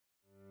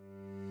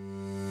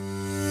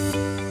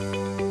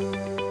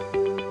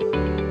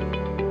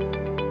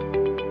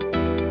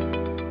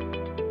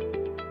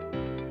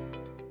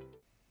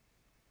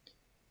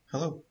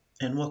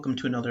and welcome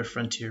to another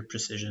Frontier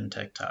Precision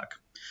Tech Talk.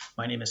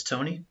 My name is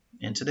Tony,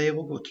 and today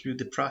we'll go through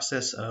the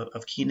process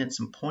of keying in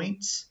some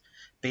points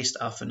based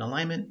off an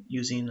alignment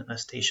using a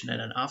station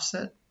and an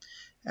offset,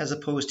 as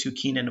opposed to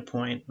keying in a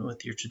point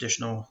with your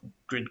traditional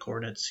grid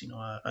coordinates,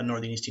 a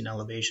northern eastern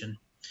elevation.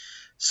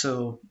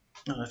 So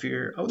if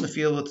you're out in the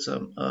field with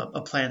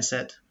a plan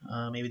set,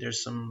 maybe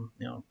there's some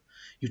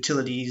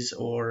utilities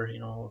or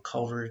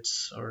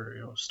culverts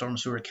or storm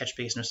sewer catch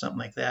basin or something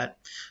like that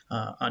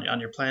on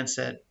your plan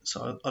set.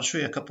 So I'll show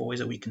you a couple ways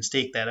that we can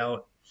stake that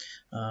out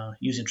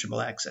using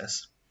Trimble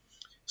Access.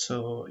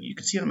 So you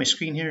can see on my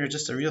screen here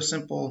just a real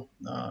simple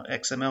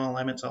XML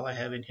alignment. That's all I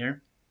have in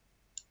here.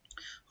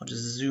 I'll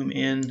just zoom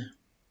in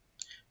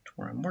to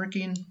where I'm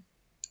working.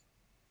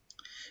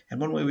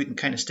 And one way we can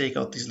kind of stake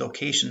out these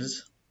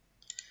locations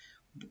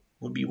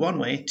would be one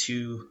way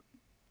to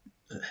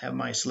have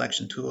my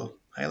selection tool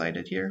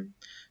highlighted here.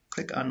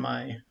 Click on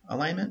my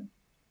alignment.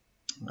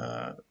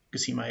 You can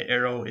see my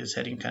arrow is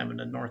heading kind of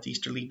in a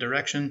northeasterly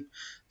direction.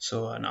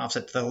 So an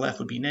offset to the left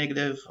would be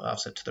negative,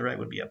 offset to the right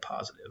would be a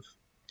positive.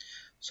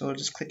 So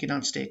just clicking on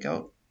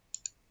stakeout,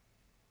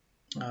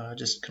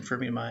 just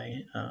confirming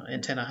my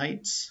antenna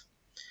heights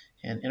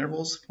and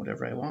intervals,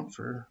 whatever I want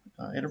for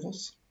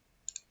intervals.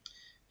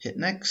 Hit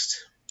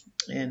next,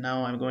 and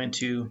now I'm going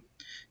to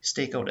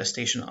stake out a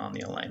station on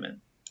the alignment.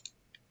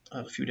 I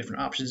have a few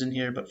different options in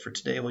here, but for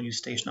today we'll use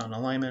station on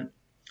alignment.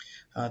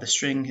 The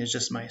string is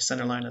just my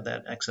center line of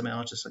that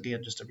XML,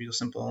 just a real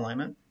simple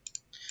alignment.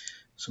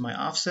 So my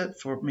offset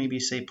for maybe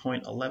say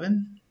point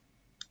 11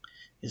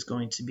 is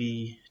going to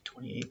be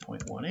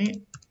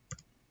 28.18.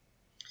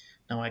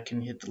 Now I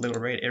can hit the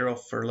little right arrow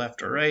for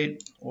left or right,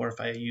 or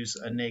if I use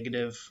a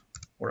negative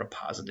or a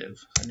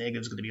positive. A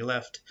negative is going to be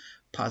left,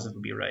 positive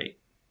will be right.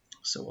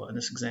 So in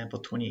this example,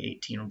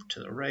 2018 over to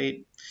the right,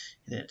 and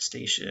then at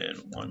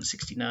station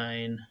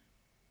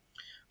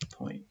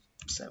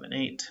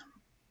 169.78.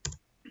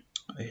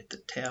 I hit the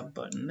tab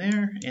button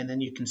there, and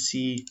then you can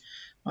see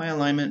my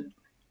alignment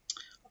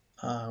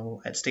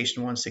at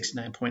station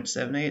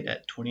 169.78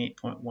 at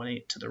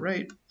 28.18 to the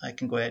right. I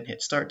can go ahead and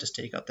hit start to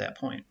stake out that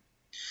point.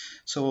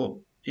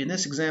 So in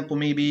this example,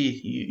 maybe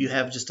you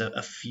have just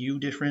a few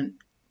different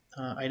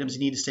items you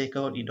need to stake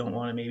out. You don't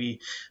want to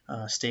maybe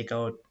stake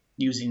out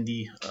using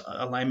the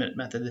alignment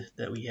method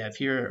that we have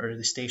here, or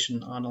the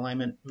station on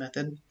alignment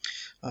method.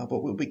 But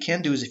what we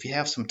can do is, if you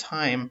have some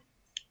time,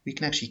 we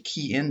can actually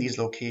key in these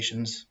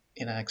locations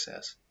in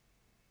Access.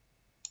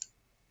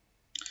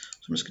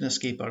 So I'm just going to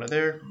escape out of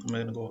there. I'm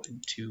going to go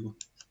into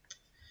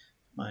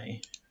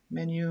my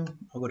menu.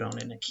 I'll go down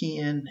into key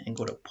in and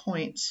go to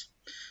points.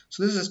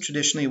 So this is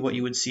traditionally what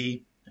you would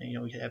see.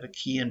 We have a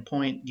key in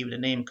point, give it a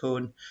name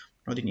code,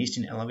 northern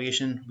eastern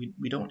elevation.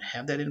 We don't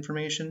have that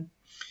information.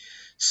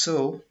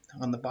 So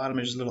on the bottom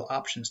there's a little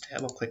options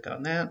tab. I'll click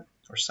on that,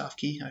 or soft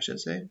key I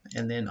should say,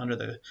 and then under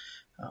the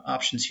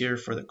options here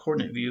for the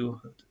coordinate view,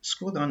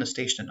 scroll down to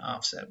station and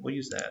offset. We'll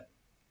use that.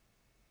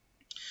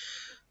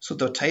 So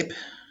the type,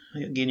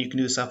 again, you can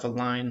do this off a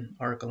line,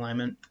 arc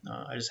alignment.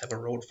 I just have a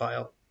road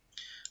file.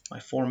 My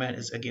format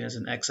is an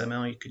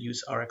XML. You could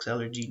use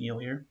RXL or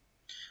GNeil here.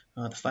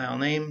 The file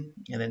name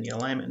and then the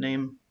alignment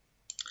name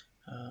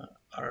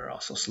are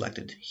also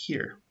selected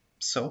here.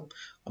 So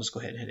I'll just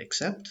go ahead and hit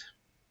accept.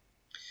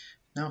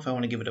 Now if I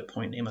want to give it a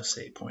point name of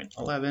say point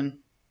 11,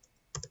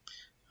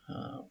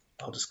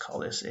 I'll just call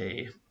this call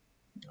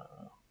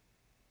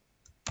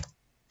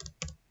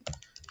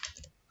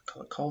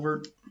it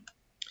culvert.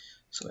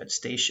 So at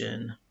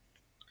station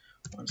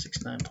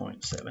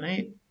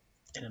 169.78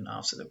 and an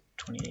offset of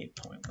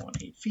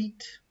 28.18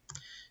 feet.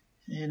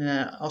 And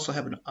I also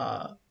have an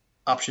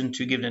option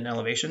to give it an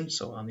elevation.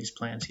 So on these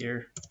plans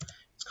here,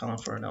 it's calling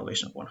for an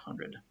elevation of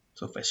 100.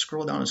 So if I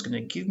scroll down, it's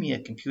going to give me a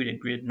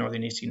computed grid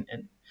northern eastern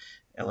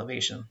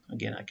elevation.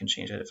 Again, I can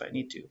change that if I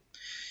need to. You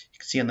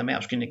can see on the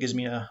map screen it gives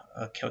me a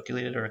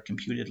calculated or a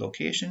computed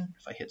location.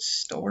 If I hit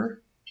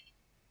store,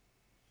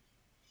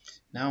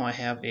 now I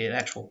have an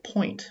actual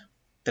point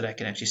that I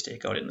can actually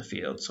stake out in the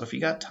field. So if you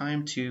got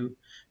time to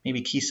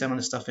maybe key some of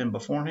the stuff in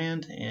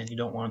beforehand and you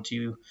don't want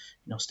to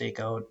stake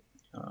out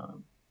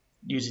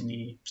using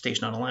the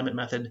station on alignment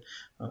method,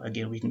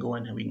 again, we can go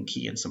in and we can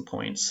key in some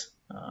points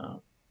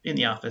in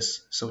the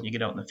office. So when you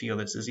get out in the field,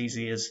 it's as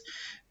easy as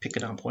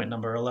picking on point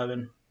number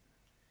 11,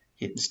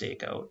 hitting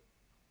stake out,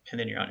 and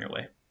then you're on your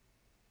way.